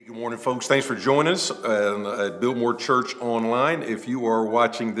Good morning, folks. Thanks for joining us at Biltmore Church Online. If you are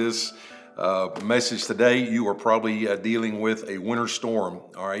watching this message today, you are probably dealing with a winter storm.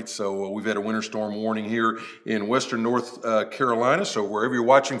 All right, so we've had a winter storm warning here in western North Carolina. So wherever you're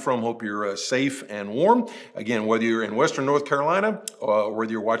watching from, hope you're safe and warm. Again, whether you're in western North Carolina or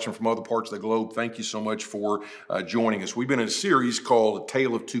whether you're watching from other parts of the globe, thank you so much for joining us. We've been in a series called A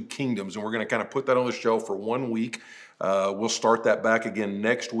Tale of Two Kingdoms, and we're going to kind of put that on the shelf for 1 week. We'll start that back again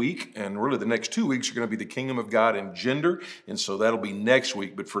next week, and really the next 2 weeks are going to be the kingdom of God and gender, and so that'll be next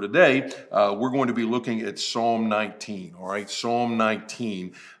week. But for today, we're going to be looking at Psalm 19, all right? Psalm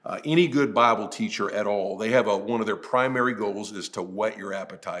 19. Any good Bible teacher at all, they have one of their primary goals is to whet your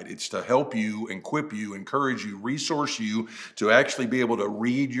appetite. It's to help you, equip you, encourage you, resource you to actually be able to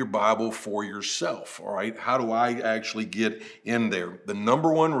read your Bible for yourself, all right? How do I actually get in there? The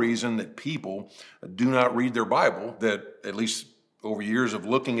number one reason that people do not read their Bible, that at least over years of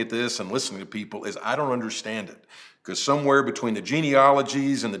looking at this and listening to people, is I don't understand it. Because somewhere between the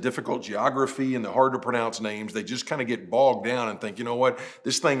genealogies and the difficult geography and the hard to pronounce names, they just kind of get bogged down and think, you know what,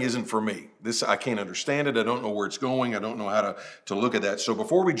 this thing isn't for me. I can't understand it. I don't know where it's going. I don't know how to look at that. So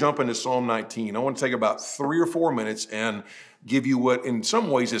before we jump into Psalm 19, I want to take about 3 or 4 minutes and give you what in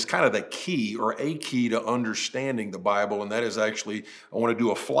some ways is kind of the key or a key to understanding the Bible, and that is actually, I want to do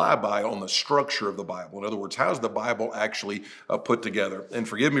a flyby on the structure of the Bible. In other words, how's the Bible actually put together? And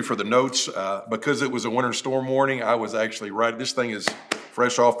forgive me for the notes, because it was a winter storm warning, I was actually right. This thing is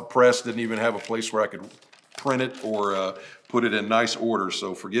fresh off the press, didn't even have a place where I could print it or put it in nice order,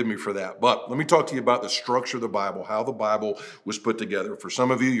 so forgive me for that. But let me talk to you about the structure of the Bible, how the Bible was put together. For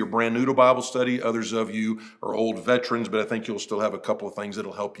some of you, you're brand new to Bible study. Others of you are old veterans, but I think you'll still have a couple of things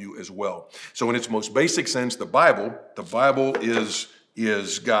that'll help you as well. So in its most basic sense, the Bible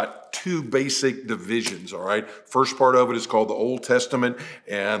is got two basic divisions, all right? First part of it is called the Old Testament,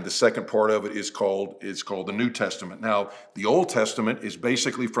 and the second part of it is called the New Testament. Now, the Old Testament is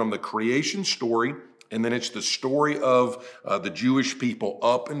basically from the creation story, and then it's the story of the Jewish people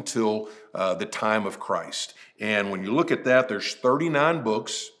up until the time of Christ. And when you look at that, there's 39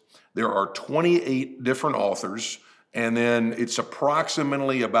 books. There are 28 different authors. And then it's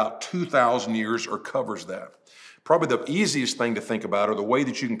approximately about 2,000 years or covers that. Probably the easiest thing to think about, or the way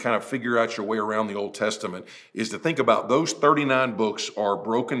that you can kind of figure out your way around the Old Testament, is to think about those 39 books are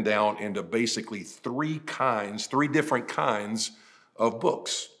broken down into basically three different kinds of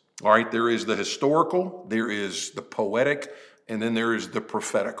books. All right, there is the historical, there is the poetic, and then there is the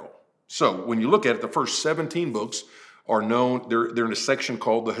prophetical. So when you look at it, the first 17 books are known, they're in a section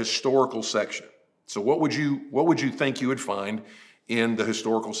called the historical section. So what would you think you would find in the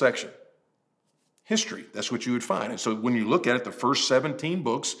historical section? History, that's what you would find. And so when you look at it, the first 17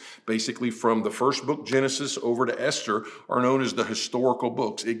 books, basically from the first book, Genesis, over to Esther, are known as the historical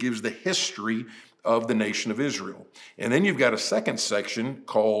books. It gives the history of the nation of Israel. And then you've got a second section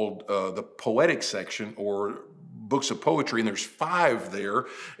called the poetic section, or books of poetry, and there's 5 there.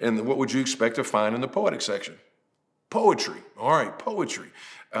 And what would you expect to find in the poetic section? Poetry. All right, poetry.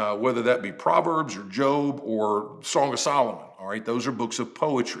 Whether that be Proverbs or Job or Song of Solomon. All right, those are books of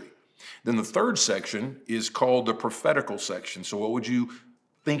poetry. Then the third section is called the prophetical section. So what would you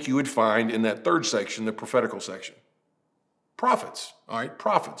think you would find in that third section, the prophetical section? Prophets, all right,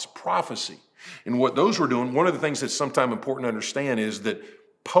 prophets, prophecy. And what those were doing, one of the things that's sometimes important to understand is that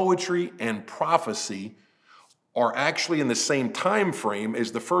poetry and prophecy are actually in the same time frame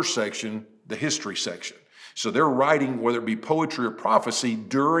as the first section, the history section. So they're writing, whether it be poetry or prophecy,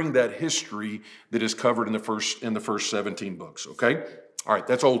 during that history that is covered in the first 17 books, okay? All right,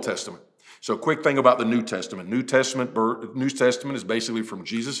 that's Old Testament. So quick thing about the New Testament. New Testament is basically from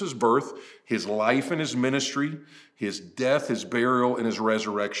Jesus' birth, his life and his ministry, his death, his burial, and his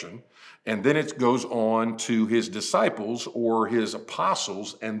resurrection. And then it goes on to his disciples or his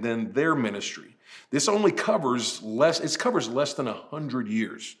apostles and then their ministry. This only covers less than 100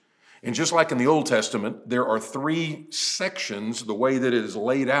 years. And just like in the Old Testament, there are 3 sections, the way that it is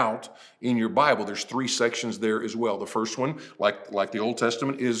laid out in your Bible, there's 3 sections there as well. The first one, like the Old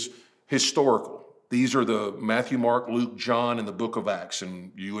Testament, is historical. These are the Matthew, Mark, Luke, John, and the book of Acts.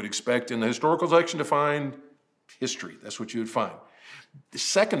 And you would expect in the historical section to find history. That's what you would find. The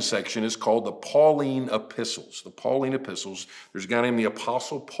second section is called the Pauline Epistles. The Pauline Epistles, there's a guy named the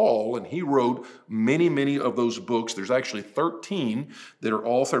Apostle Paul, and he wrote many, many of those books. There's actually 13 that are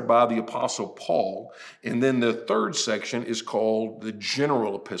authored by the Apostle Paul. And then the third section is called the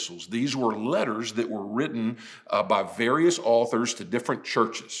General Epistles. These were letters that were written by various authors to different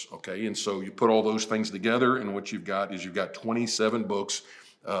churches, okay? And so you put all those things together, and what you've got 27 books,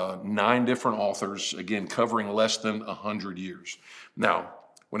 9 different authors, again, covering less than 100 years. Now,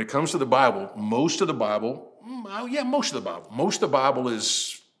 When it comes to the Bible, most of the Bible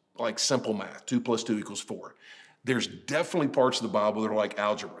is like simple math. 2 + 2 = 4. There's definitely parts of the Bible that are like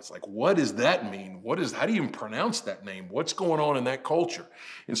algebra. It's like, what does that mean? How do you even pronounce that name? What's going on in that culture?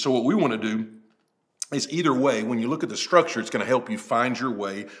 And so what we want to do is either way, when you look at the structure, it's going to help you find your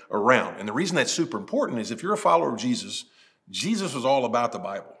way around. And the reason that's super important is if you're a follower of Jesus, Jesus was all about the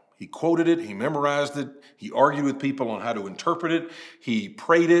Bible. He quoted it, he memorized it, he argued with people on how to interpret it, he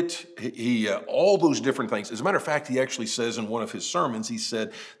prayed it, all those different things. As a matter of fact, he actually says in one of his sermons, he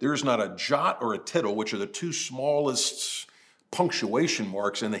said, there is not a jot or a tittle, which are the two smallest punctuation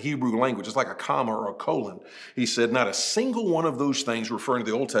marks in the Hebrew language. It's like a comma or a colon. He said, not a single one of those things, referring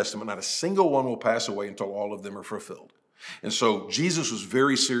to the Old Testament, not a single one will pass away until all of them are fulfilled. And so Jesus was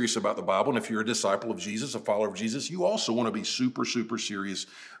very serious about the Bible. And if you're a disciple of Jesus, a follower of Jesus, you also want to be super, super serious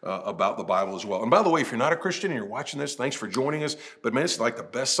about the Bible as well. And by the way, if you're not a Christian and you're watching this, thanks for joining us. But man, it's like the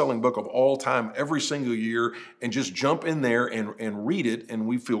best-selling book of all time every single year. And just jump in there and read it, and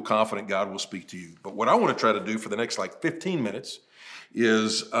we feel confident God will speak to you. But what I want to try to do for the next 15 minutes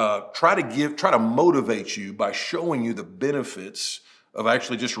is try to motivate you by showing you the benefits of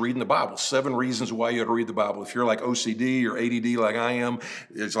actually just reading the Bible. 7 reasons why you ought to read the Bible. If you're like OCD or ADD like I am,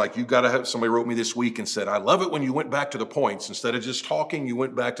 it's like you've got to have, somebody wrote me this week and said, I love it when you went back to the points. Instead of just talking, you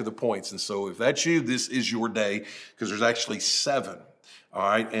went back to the points. And so if that's you, this is your day, because there's actually 7. All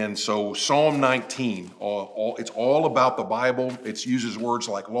right, and so Psalm 19, it's all about the Bible. It uses words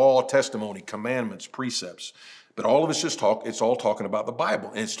like law, testimony, commandments, precepts. But all of it's all talking about the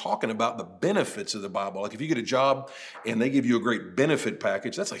Bible, and it's talking about the benefits of the Bible. Like if you get a job and they give you a great benefit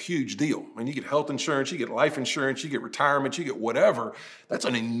package, that's a huge deal. And you get health insurance, you get life insurance, you get retirement, you get whatever. That's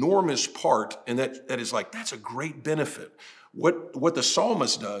an enormous part, and that's a great benefit. What the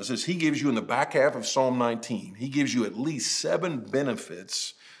psalmist does is he gives you in the back half of Psalm 19, he gives you at least 7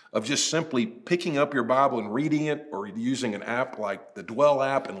 benefits of just simply picking up your Bible and reading it, or using an app like the Dwell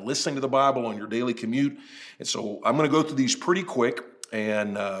app and listening to the Bible on your daily commute. And so I'm going to go through these pretty quick,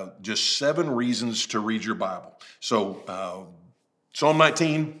 and just 7 reasons to read your Bible. So Psalm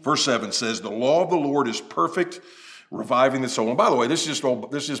 19, verse 7 says, the law of the Lord is perfect, reviving the soul. And by the way, this is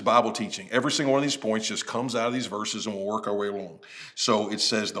just Bible teaching. Every single one of these points just comes out of these verses, and we'll work our way along. So it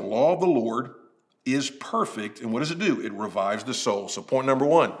says, the law of the Lord is perfect, and what does it do? It revives the soul. So point number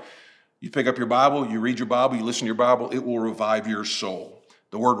 1, you pick up your Bible, you read your Bible, you listen to your Bible, it will revive your soul.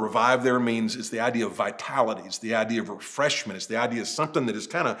 The word revive there means it's the idea of vitality, it's the idea of refreshment, it's the idea of something that is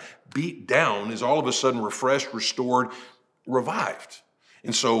kind of beat down is all of a sudden refreshed, restored, revived.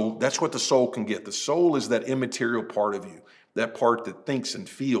 And so that's what the soul can get. The soul is that immaterial part of you, that part that thinks and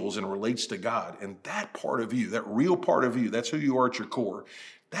feels and relates to God. And that part of you, that real part of you, that's who you are at your core,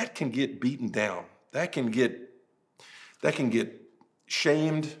 that can get beaten down. That can get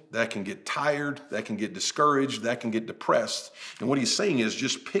shamed, that can get tired, that can get discouraged, that can get depressed. And what he's saying is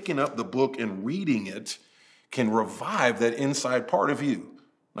just picking up the book and reading it can revive that inside part of you.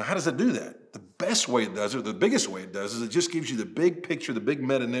 Now, how does it do that? The best way it does it, the biggest way it does, is it just gives you the big picture, the big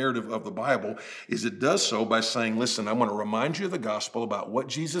meta-narrative of the Bible, is it does so by saying, listen, I'm going to remind you of the gospel about what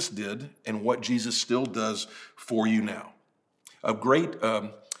Jesus did and what Jesus still does for you now.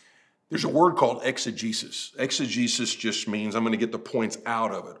 There's a word called exegesis. Exegesis just means I'm going to get the points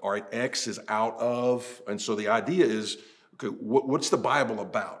out of it. All right, X is out of. And so the idea is, okay, what's the Bible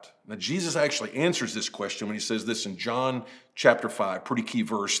about? Now, Jesus actually answers this question when he says this in John chapter 5, pretty key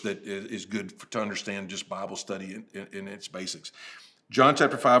verse that is good to understand just Bible study in its basics. John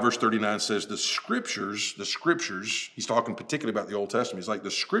chapter 5, verse 39 says, the scriptures, he's talking particularly about the Old Testament. He's like,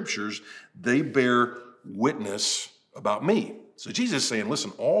 the scriptures, they bear witness about me. So Jesus is saying,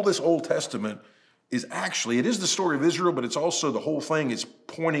 listen, all this Old Testament is actually, it is the story of Israel, but it's also the whole thing is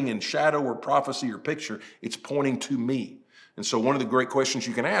pointing in shadow or prophecy or picture. It's pointing to me. And so one of the great questions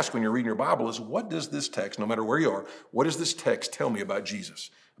you can ask when you're reading your Bible is, what does this text, no matter where you are, what does this text tell me about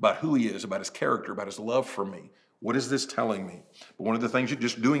Jesus, about who he is, about his character, about his love for me? What is this telling me? But one of the things,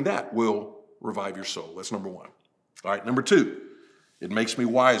 just doing that will revive your soul. That's number 1. All right, number 2, it makes me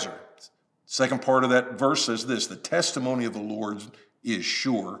wiser. Second part of that verse says this, the testimony of the Lord is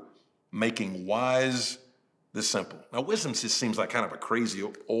sure, making wise the simple. Now, wisdom just seems like kind of a crazy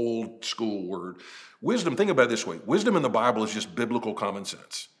old school word. Wisdom, think about it this way. Wisdom in the Bible is just biblical common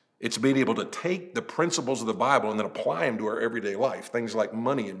sense. It's being able to take the principles of the Bible and then apply them to our everyday life. Things like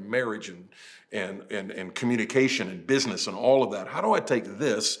money and marriage and communication and business and all of that. How do I take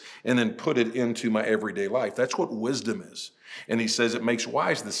this and then put it into my everyday life? That's what wisdom is. And he says it makes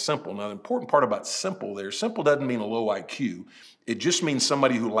wise the simple. Now, the important part about simple there, simple doesn't mean a low IQ. It just means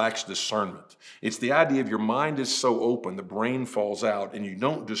somebody who lacks discernment. It's the idea of your mind is so open, the brain falls out, and you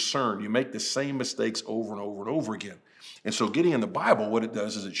don't discern. You make the same mistakes over and over and over again. And so getting in the Bible, what it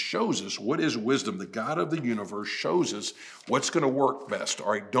does is it shows us what is wisdom. The God of the universe shows us what's going to work best.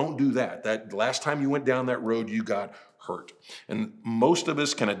 All right, don't do that. That last time you went down that road, you got hurt. And most of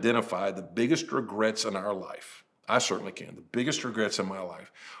us can identify the biggest regrets in our life. I certainly can. The biggest regrets in my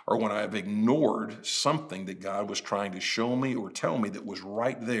life are when I have ignored something that God was trying to show me or tell me that was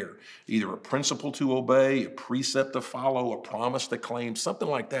right there. Either a principle to obey, a precept to follow, a promise to claim, something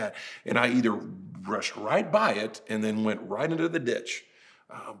like that. And I either rushed right by it and then went right into the ditch.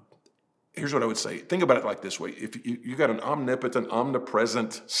 Here's what I would say. Think about it like this way. If you got an omnipotent,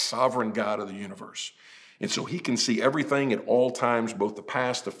 omnipresent, sovereign God of the universe, and so he can see everything at all times, both the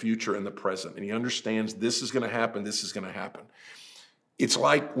past, the future, and the present. And he understands this is going to happen, this is going to happen. It's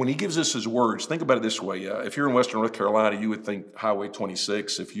like when he gives us his words, think about it this way. If you're in Western North Carolina, you would think Highway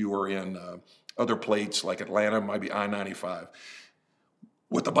 26. If you were in other places like Atlanta, it might be I-95.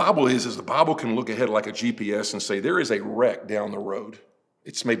 What the Bible is the Bible can look ahead like a GPS and say, there is a wreck down the road.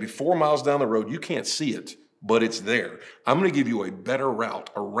 It's maybe 4 miles down the road. You can't see it, but it's there. I'm going to give you a better route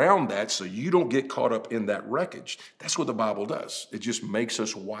around that so you don't get caught up in that wreckage. That's what the Bible does. It just makes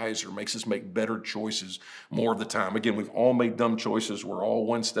us wiser, makes us make better choices more of the time. Again, we've all made dumb choices. We're all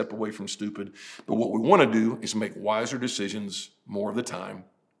one step away from stupid. But what we want to do is make wiser decisions more of the time.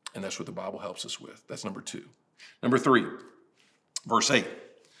 And that's what the Bible helps us with. That's number 2. Number 3, verse 8.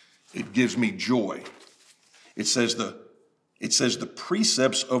 It gives me joy. It says the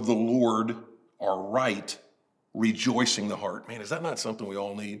precepts of the Lord are right, rejoicing the heart. Man, is that not something we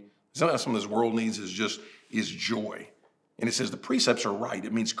all need? Is that not something this world needs? Is joy. And it says the precepts are right.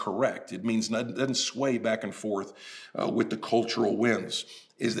 It means correct. It means it doesn't sway back and forth with the cultural winds.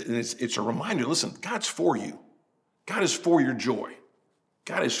 It's a reminder, listen, God's for you. God is for your joy.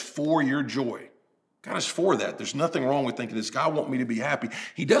 God is for your joy. God is for that. There's nothing wrong with thinking, does God want me to be happy?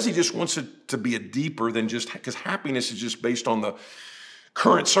 He just wants it to be a deeper than just, because happiness is just based on the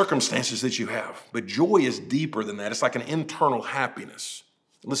current circumstances that you have. But joy is deeper than that. It's like an internal happiness.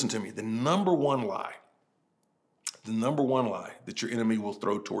 Listen to me. The number one lie that your enemy will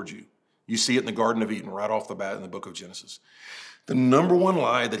throw towards you. You see it in the Garden of Eden right off the bat in the book of Genesis. The number one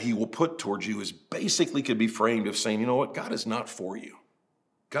lie that he will put towards you is basically could be framed of saying, you know what? God is not for you.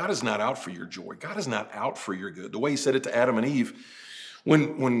 God is not out for your joy. God is not out for your good. The way he said it to Adam and Eve,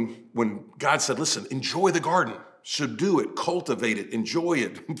 when God said, listen, enjoy the garden, subdue it, cultivate it, enjoy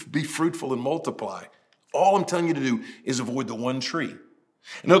it, be fruitful and multiply. All I'm telling you to do is avoid the one tree.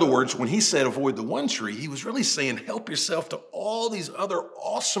 In other words, when he said avoid the one tree, he was really saying help yourself to all these other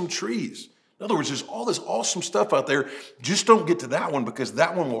awesome trees. In other words, there's all this awesome stuff out there. Just don't get to that one because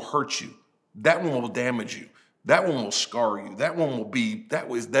that one will hurt you. That one will damage you. That one will scar you. That one will be,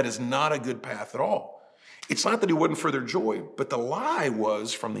 that is not a good path at all. It's not that he wasn't for their joy, but the lie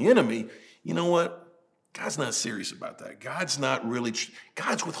was from the enemy, you know what? God's not serious about that. God's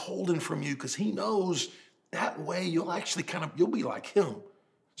withholding from you because he knows that way you'll be like him.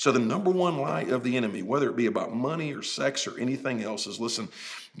 So the number one lie of the enemy, whether it be about money or sex or anything else, is listen,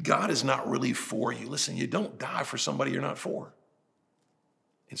 God is not really for you. Listen, you don't die for somebody you're not for.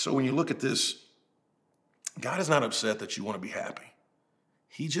 And so when you look at this, God is not upset that you want to be happy.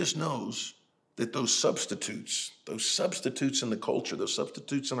 He just knows that those substitutes in the culture, those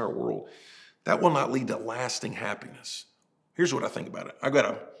substitutes in our world, that will not lead to lasting happiness. Here's what I think about it. I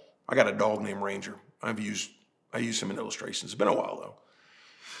got a dog named Ranger. I use him in illustrations. It's been a while though.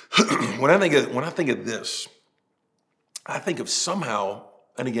 When I think of this, I think of somehow,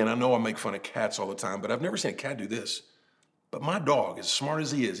 and again, I know I make fun of cats all the time, but I've never seen a cat do this. But my dog, as smart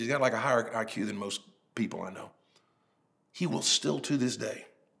as he is, he's got like a higher IQ than most people I know. He will still to this day,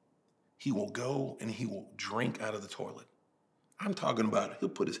 he will go and he will drink out of the toilet. I'm talking about he'll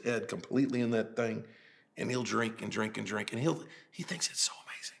put his head completely in that thing and he'll drink and drink and drink. And he thinks it's so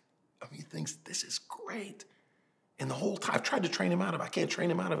amazing. I mean, he thinks this is great. And the whole time, I've tried to train him out of it. I can't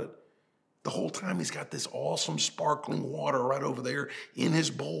train him out of it. The whole time he's got this awesome sparkling water right over there in his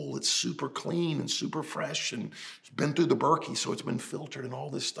bowl. It's super clean and super fresh and it's been through the Berkey, so it's been filtered and all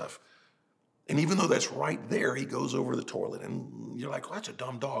this stuff. And even though that's right there, he goes over the toilet. And you're like, well, that's a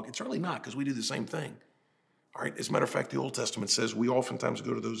dumb dog. It's really not, because we do the same thing. All right. As a matter of fact, the Old Testament says we oftentimes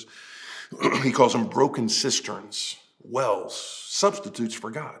go to those, he calls them broken cisterns, wells, substitutes for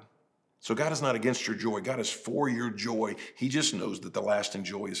God. So God is not against your joy. God is for your joy. He just knows that the lasting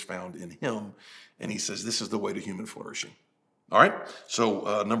joy is found in him. And he says this is the way to human flourishing. All right.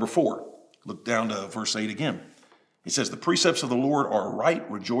 So number 4, look down to verse 8 again. He says, the precepts of the Lord are right,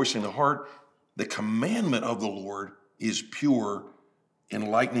 rejoicing the heart. The commandment of the Lord is pure,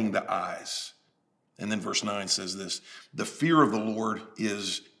 enlightening the eyes. And then verse 9 says this, the fear of the Lord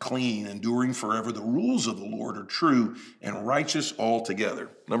is clean, enduring forever. The rules of the Lord are true and righteous altogether.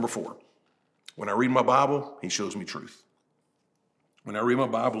 Number 4, when I read my Bible, he shows me truth. When I read my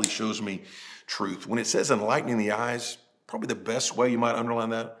Bible, he shows me truth. When it says enlightening the eyes, probably the best way you might underline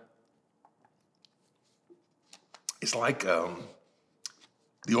that, it's like the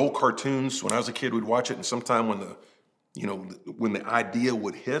old cartoons. When I was a kid, we'd watch it, and sometime when the idea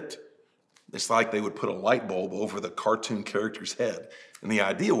would hit, it's like they would put a light bulb over the cartoon character's head. And the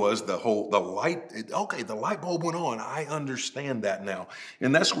idea was the light bulb went on. I understand that now.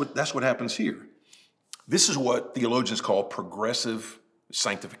 And that's what happens here. This is what theologians call progressive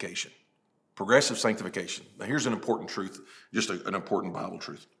sanctification. Progressive sanctification. Now here's an important truth, just an important Bible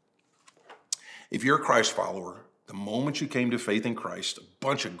truth. If you're a Christ follower, the moment you came to faith in Christ, a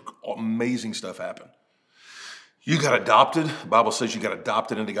bunch of amazing stuff happened. You got adopted. The Bible says you got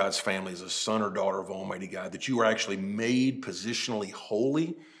adopted into God's family as a son or daughter of Almighty God, that you were actually made positionally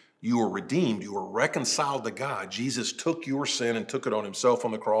holy. You were redeemed. You were reconciled to God. Jesus took your sin and took it on himself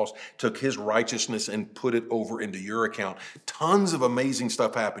on the cross, took his righteousness and put it over into your account. Tons of amazing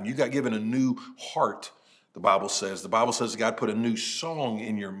stuff happened. You got given a new heart, the Bible says. The Bible says God put a new song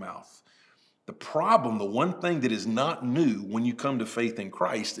in your mouth. The problem, the one thing that is not new when you come to faith in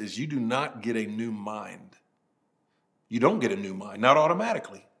Christ is you do not get a new mind. You don't get a new mind, not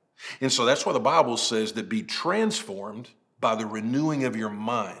automatically. And so that's why the Bible says that be transformed by the renewing of your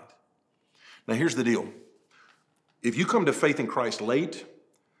mind. Now here's the deal. If you come to faith in Christ late,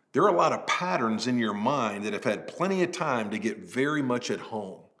 there are a lot of patterns in your mind that have had plenty of time to get very much at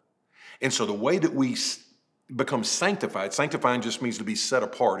home. And so the way that we become sanctified, sanctifying just means to be set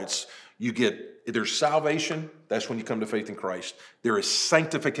apart. There's salvation, that's when you come to faith in Christ. There is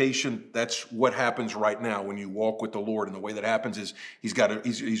sanctification, that's what happens right now when you walk with the Lord. And the way that happens is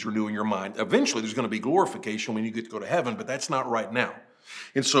he's renewing your mind. Eventually there's going to be glorification when you get to go to heaven, but that's not right now.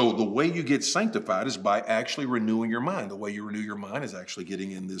 And so the way you get sanctified is by actually renewing your mind. The way you renew your mind is actually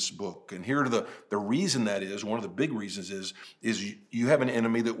getting in this book. And here the reason that is, one of the big reasons is you have an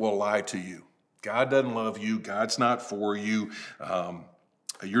enemy that will lie to you. God doesn't love you. God's not for you.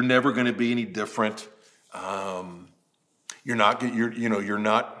 You're never going to be any different. You're not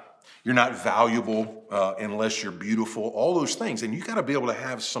valuable unless you're beautiful. All those things, and you got to be able to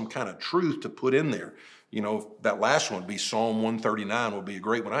have some kind of truth to put in there. You know, that last one would be Psalm 139 would be a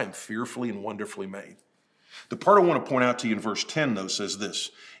great one. I am fearfully and wonderfully made. The part I want to point out to you in verse 10 though says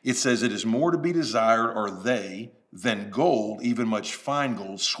this. It says, "It is more to be desired are they than gold, even much fine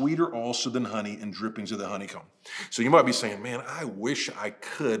gold, sweeter also than honey and drippings of the honeycomb." So you might be saying, man, I wish I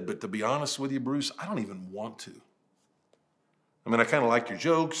could, but to be honest with you, Bruce, I don't even want to. I mean, I kind of like your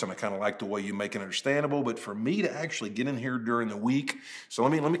jokes and I kind of like the way you make it understandable, but for me to actually get in here during the week, so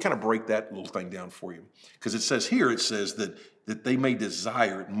let me kind of break that little thing down for you. Because it says that they may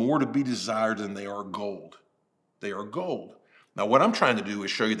desire it, more to be desired than they are gold. They are gold. Now, what I'm trying to do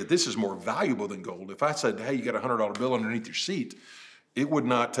is show you that this is more valuable than gold. If I said, hey, you got a $100 bill underneath your seat, it would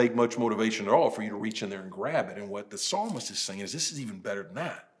not take much motivation at all for you to reach in there and grab it. And what the psalmist is saying is this is even better than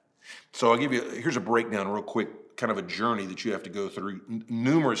that. So here's a breakdown real quick, kind of a journey that you have to go through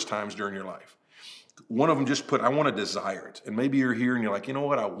numerous times during your life. One of them just I want to desire it. And maybe you're here and you're like, you know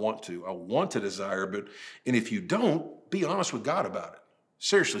what, I want to desire, and if you don't, be honest with God about it.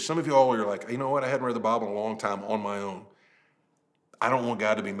 Seriously, some of you all are like, you know what, I hadn't read the Bible in a long time on my own. I don't want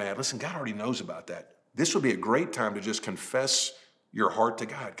God to be mad. Listen, God already knows about that. This would be a great time to just confess your heart to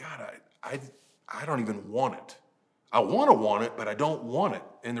God. God, I don't even want it. I want it, but I don't want it.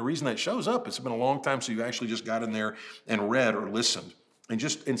 And the reason that shows up, it's been a long time since you've actually just got in there and read or listened.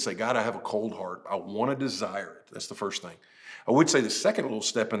 And say, God, I have a cold heart. I want to desire it. That's the first thing. I would say the second little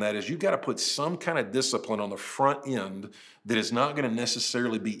step in that is you've got to put some kind of discipline on the front end that is not going to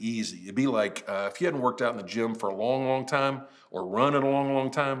necessarily be easy. It'd be like if you hadn't worked out in the gym for a long, long time or run in a long,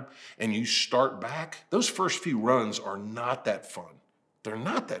 long time, and you start back, those first few runs are not that fun. They're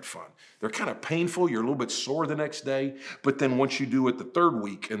not that fun. They're kind of painful. You're a little bit sore the next day. But then once you do it the third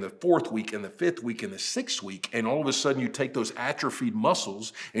week and the fourth week and the fifth week and the sixth week, and all of a sudden you take those atrophied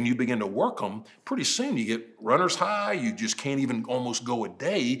muscles and you begin to work them, pretty soon you get runner's high. You just can't even almost go a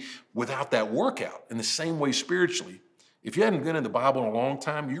day without that workout. In the same way spiritually, if you hadn't been in the Bible in a long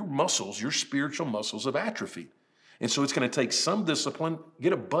time, your spiritual muscles have atrophied. And so it's going to take some discipline.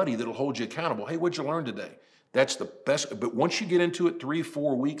 Get a buddy that'll hold you accountable. Hey, what'd you learn today? That's the best. But once you get into it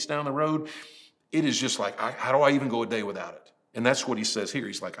 3-4 weeks down the road, it is just like, how do I even go a day without it? And that's what he says here.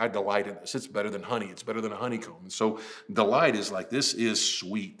 He's like, I delight in this. It's better than honey. It's better than a honeycomb. And so delight is like, this is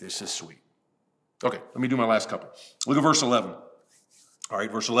sweet. This is sweet. Okay, let me do my last couple. Look at verse 11. All right,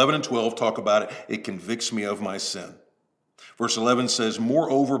 verse 11 and 12 talk about it. It convicts me of my sin. Verse 11 says,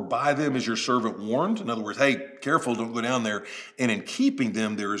 moreover, by them is your servant warned. In other words, hey, careful, don't go down there. And in keeping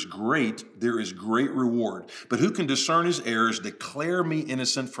them, there is great reward. But who can discern his errors? Declare me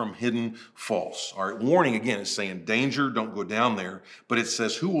innocent from hidden faults. All right, warning again is saying danger, don't go down there. But it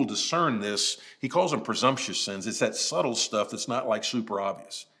says, who will discern this? He calls them presumptuous sins. It's that subtle stuff that's not like super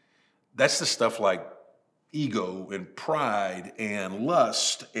obvious. That's the stuff like ego and pride and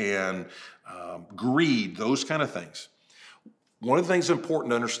lust and greed, those kind of things. One of the things important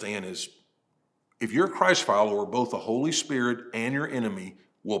to understand is if you're a Christ follower, both the Holy Spirit and your enemy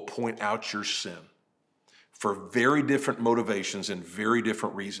will point out your sin for very different motivations and very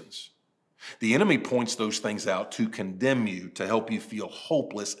different reasons. The enemy points those things out to condemn you, to help you feel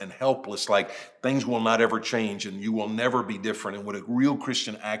hopeless and helpless, like things will not ever change and you will never be different. And would a real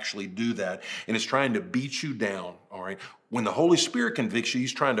Christian actually do that? And it's trying to beat you down, all right? When the Holy Spirit convicts you,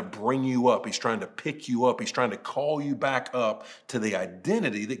 he's trying to bring you up. He's trying to pick you up. He's trying to call you back up to the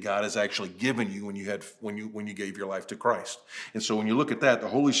identity that God has actually given you when you gave your life to Christ. And so when you look at that, the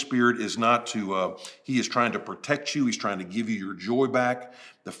Holy Spirit is not to, he is trying to protect you. He's trying to give you your joy back.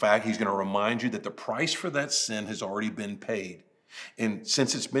 The fact he's going to remind you that the price for that sin has already been paid. And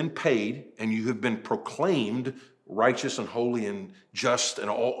since it's been paid and you have been proclaimed righteous and holy and just and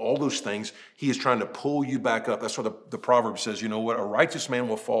all those things, he is trying to pull you back up. That's what the proverb says, you know what? A righteous man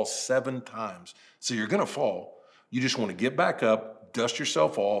will fall 7 times. So you're going to fall. You just want to get back up, dust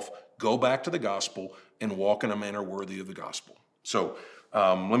yourself off, go back to the gospel, and walk in a manner worthy of the gospel. So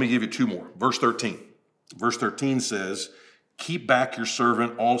let me give you 2 more. Verse 13. Verse 13 says, keep back your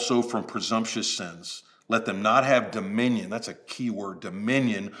servant also from presumptuous sins. Let them not have dominion. That's a key word,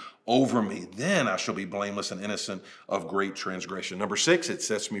 dominion over me. Then I shall be blameless and innocent of great transgression. Number 6, it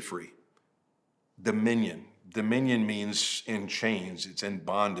sets me free. Dominion. Dominion means in chains. It's in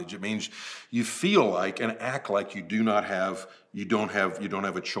bondage. It means you feel like and act like you don't have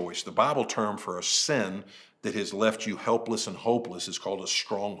a choice. The Bible term for a sin that has left you helpless and hopeless is called a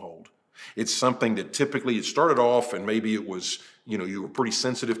stronghold. It's something that typically it started off and maybe it was, you were pretty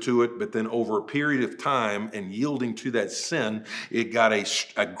sensitive to it, but then over a period of time and yielding to that sin, it got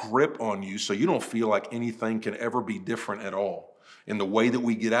a grip on you so you don't feel like anything can ever be different at all. And the way that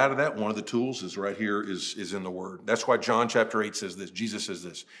we get out of that, one of the tools is right here is in the Word. That's why John chapter 8 says this. Jesus says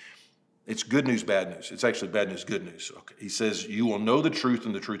this. It's good news, bad news. It's actually bad news, good news. Okay. He says, you will know the truth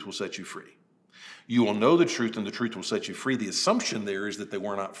and the truth will set you free. You will know the truth and the truth will set you free. The assumption there is that they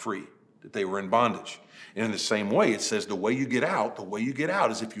were not free, that they were in bondage. And in the same way, it says the way you get out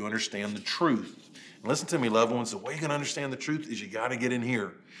is if you understand the truth. And listen to me, loved ones, the way you're going to understand the truth is you got to get in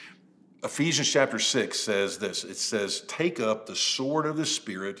here. Ephesians chapter 6 says this. It says, take up the sword of the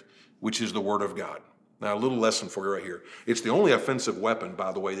Spirit, which is the word of God. Now, a little lesson for you right here. It's the only offensive weapon,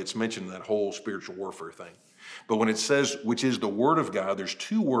 by the way, that's mentioned in that whole spiritual warfare thing. But when it says, which is the word of God, there's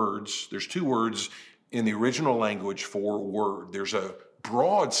two words in the original language for word. There's a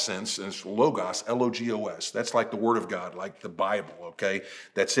broad sense, and it's logos, L-O-G-O-S. That's like the word of God, like the Bible, okay?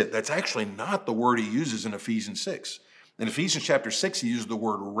 That's it. That's actually not the word he uses in Ephesians 6. In Ephesians chapter 6, he uses the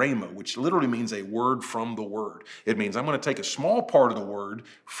word rhema, which literally means a word from the word. It means I'm going to take a small part of the word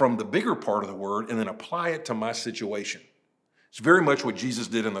from the bigger part of the word and then apply it to my situation. It's very much what Jesus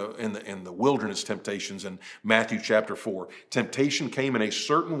did in the wilderness temptations in Matthew chapter 4. Temptation came in a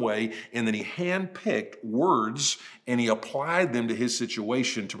certain way, and then he handpicked words and he applied them to his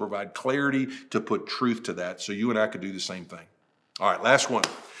situation to provide clarity, to put truth to that. So you and I could do the same thing. All right, last one.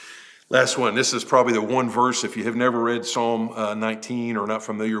 This is probably the one verse, if you have never read Psalm 19 or not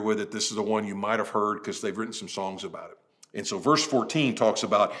familiar with it, this is the one you might have heard because they've written some songs about it. And so verse 14 talks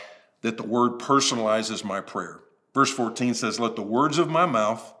about that the word personalizes my prayer. Verse 14 says, let the words of my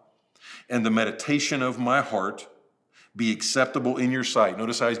mouth and the meditation of my heart be acceptable in your sight.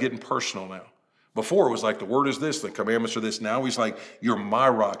 Notice how he's getting personal now. Before it was like the word is this, the commandments are this. Now he's like, you're my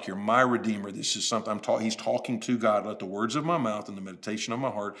rock, you're my redeemer. This is something he's talking to God. Let the words of my mouth and the meditation of my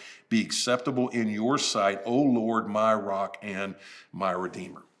heart be acceptable in your sight, O Lord, my rock and my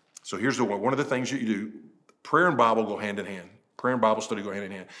redeemer. So here's the one of the things that you do. Prayer and Bible go hand in hand. Prayer and Bible study go hand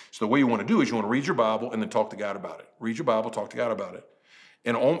in hand. So the way you want to do is you want to read your Bible and then talk to God about it. Read your Bible, talk to God about it.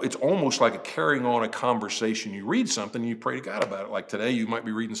 And it's almost like a carrying on a conversation. You read something, and you pray to God about it. Like today, you might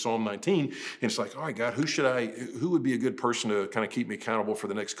be reading Psalm 19, and it's like, all right, God, who would be a good person to kind of keep me accountable for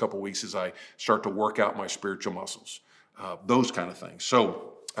the next couple of weeks as I start to work out my spiritual muscles? Those kind of things.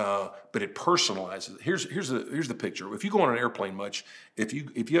 So but it personalizes it. Here's the picture. If you go on an airplane much, if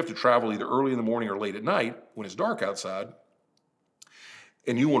you have to travel either early in the morning or late at night when it's dark outside,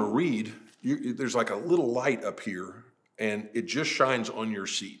 and you want to read, there's like a little light up here, and it just shines on your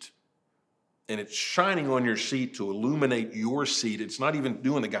seat. And it's shining on your seat to illuminate your seat. It's not even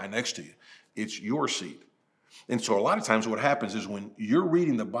doing the guy next to you. It's your seat. And so a lot of times what happens is when you're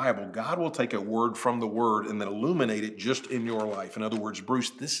reading the Bible, God will take a word from the word and then illuminate it just in your life. In other words, Bruce,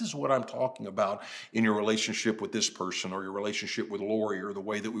 this is what I'm talking about in your relationship with this person, or your relationship with Lori, or the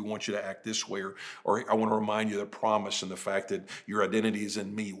way that we want you to act this way, or I want to remind you of the promise and the fact that your identity is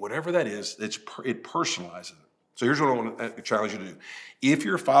in me. Whatever that is, it personalizes it. So here's what I want to challenge you to do. If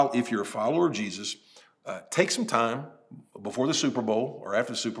you're a follower of Jesus, take some time before the Super Bowl or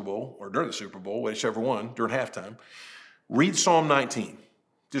after the Super Bowl or during the Super Bowl, whichever one, during halftime. Read Psalm 19.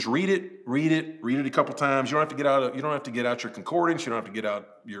 Just read it a couple times. You don't have to get out your concordance. You don't have to get out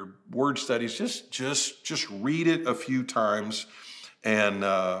your word studies. Just read it a few times, and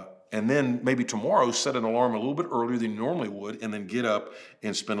then maybe tomorrow set an alarm a little bit earlier than you normally would, and then get up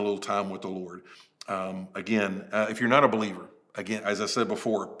and spend a little time with the Lord. If you're not a believer, again, as I said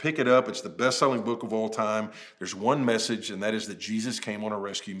before, pick it up. It's the best-selling book of all time. There's one message, and that is that Jesus came on a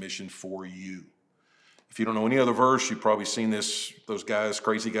rescue mission for you. If you don't know any other verse, you've probably seen those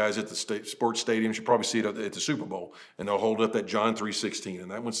crazy guys at the sports stadiums. You probably see it at the Super Bowl, and they'll hold up that John 3:16,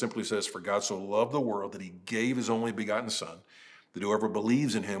 and that one simply says, "For God so loved the world that he gave his only begotten Son, that whoever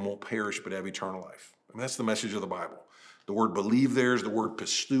believes in him won't perish but have eternal life." I mean, that's the message of the Bible. The word believe there is the word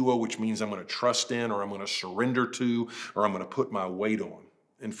pisteuo, which means I'm going to trust in, or I'm going to surrender to, or I'm going to put my weight on.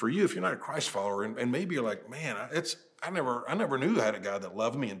 And for you, if you're not a Christ follower, and maybe you're like, man, I never knew I had a God that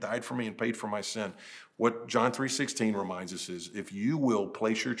loved me and died for me and paid for my sin. What John 3:16 reminds us is, if you will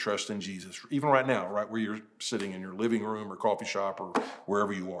place your trust in Jesus, even right now, right where you're sitting in your living room or coffee shop or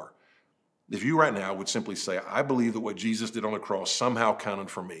wherever you are, if you right now would simply say, I believe that what Jesus did on the cross somehow counted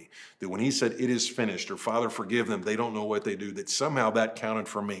for me, that when he said, it is finished, or Father, forgive them, they don't know what they do, that somehow that counted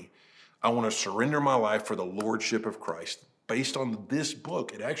for me. I want to surrender my life for the lordship of Christ. Based on this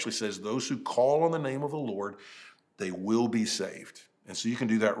book, it actually says those who call on the name of the Lord, they will be saved. And so you can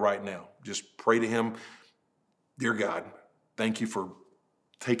do that right now. Just pray to him. Dear God, thank you for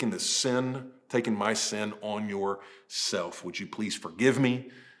taking my sin on yourself. Would you please forgive me?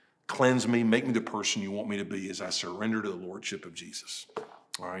 Cleanse me, make me the person you want me to be as I surrender to the lordship of Jesus.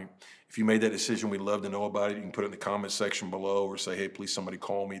 All right. If you made that decision, we'd love to know about it. You can put it in the comment section below, or say, hey, please somebody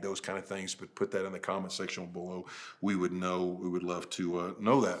call me, those kind of things. But put that in the comment section below. We would love to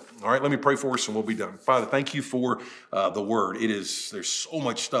know that. All right, let me pray for us and we'll be done. Father, thank you for the word. There's so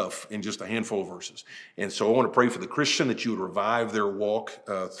much stuff in just a handful of verses. And so I want to pray for the Christian that you would revive their walk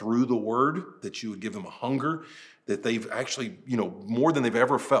through the word, that you would give them a hunger, that they've actually, more than they've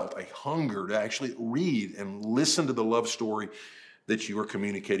ever felt, a hunger to actually read and listen to the love story that you are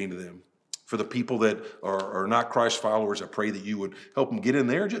communicating to them. For the people that are not Christ followers, I pray that you would help them get in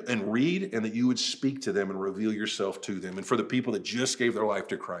there and read, and that you would speak to them and reveal yourself to them. And for the people that just gave their life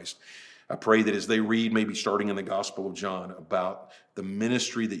to Christ, I pray that as they read, maybe starting in the Gospel of John, about the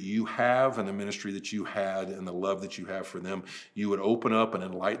ministry that you have and the ministry that you had and the love that you have for them, you would open up and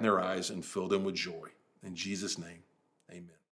enlighten their eyes and fill them with joy. In Jesus' name, amen.